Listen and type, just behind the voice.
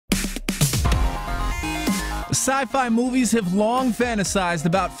Sci-fi movies have long fantasized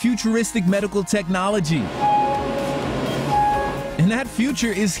about futuristic medical technology. And that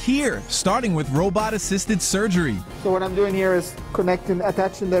future is here, starting with robot-assisted surgery. So what I'm doing here is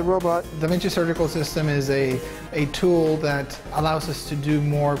attaching the robot. The Da Vinci surgical system is a tool that allows us to do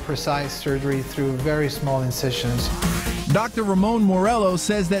more precise surgery through very small incisions. Dr. Ramon Morello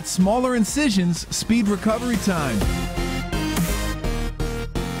says that smaller incisions speed recovery time.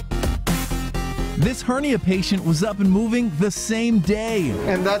 This hernia patient was up and moving the same day.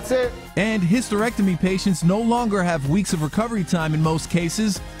 And that's it. And hysterectomy patients no longer have weeks of recovery time in most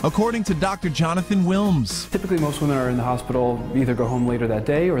cases, according to Dr. Jonathan Wilms. Typically, most women are in the hospital, either go home later that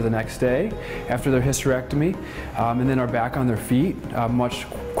day or the next day after their hysterectomy, and then are back on their feet much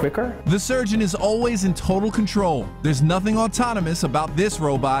quicker. The surgeon is always in total control. There's nothing autonomous about this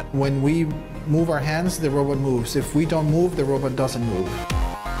robot. When we move our hands, the robot moves. If we don't move, the robot doesn't move.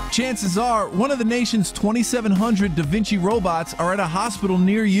 Chances are, one of the nation's 2,700 Da Vinci robots are at a hospital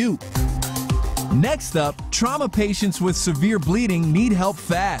near you. Next up, trauma patients with severe bleeding need help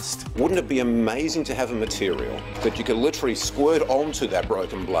fast. Wouldn't it be amazing to have a material that you could literally squirt onto that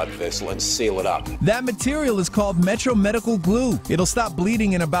broken blood vessel and seal it up? That material is called Metro Medical Glue. It'll stop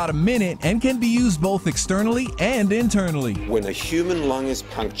bleeding in about a minute and can be used both externally and internally. When a human lung is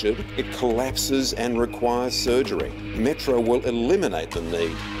punctured, it collapses and requires surgery. Metro will eliminate the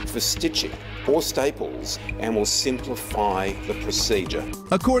need for stitching or staples and will simplify the procedure.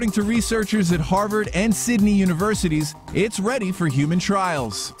 According to researchers at Harvard and Sydney universities, it's ready for human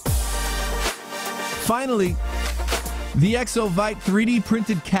trials. Finally, the ExoVite 3D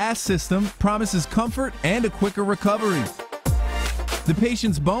printed cast system promises comfort and a quicker recovery. The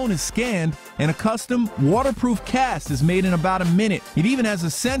patient's bone is scanned and a custom waterproof cast is made in about a minute. It even has a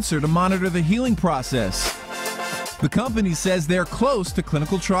sensor to monitor the healing process. The company says they're close to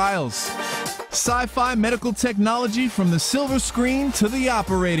clinical trials. Sci-fi medical technology from the silver screen to the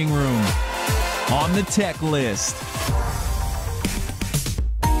operating room. On the tech list.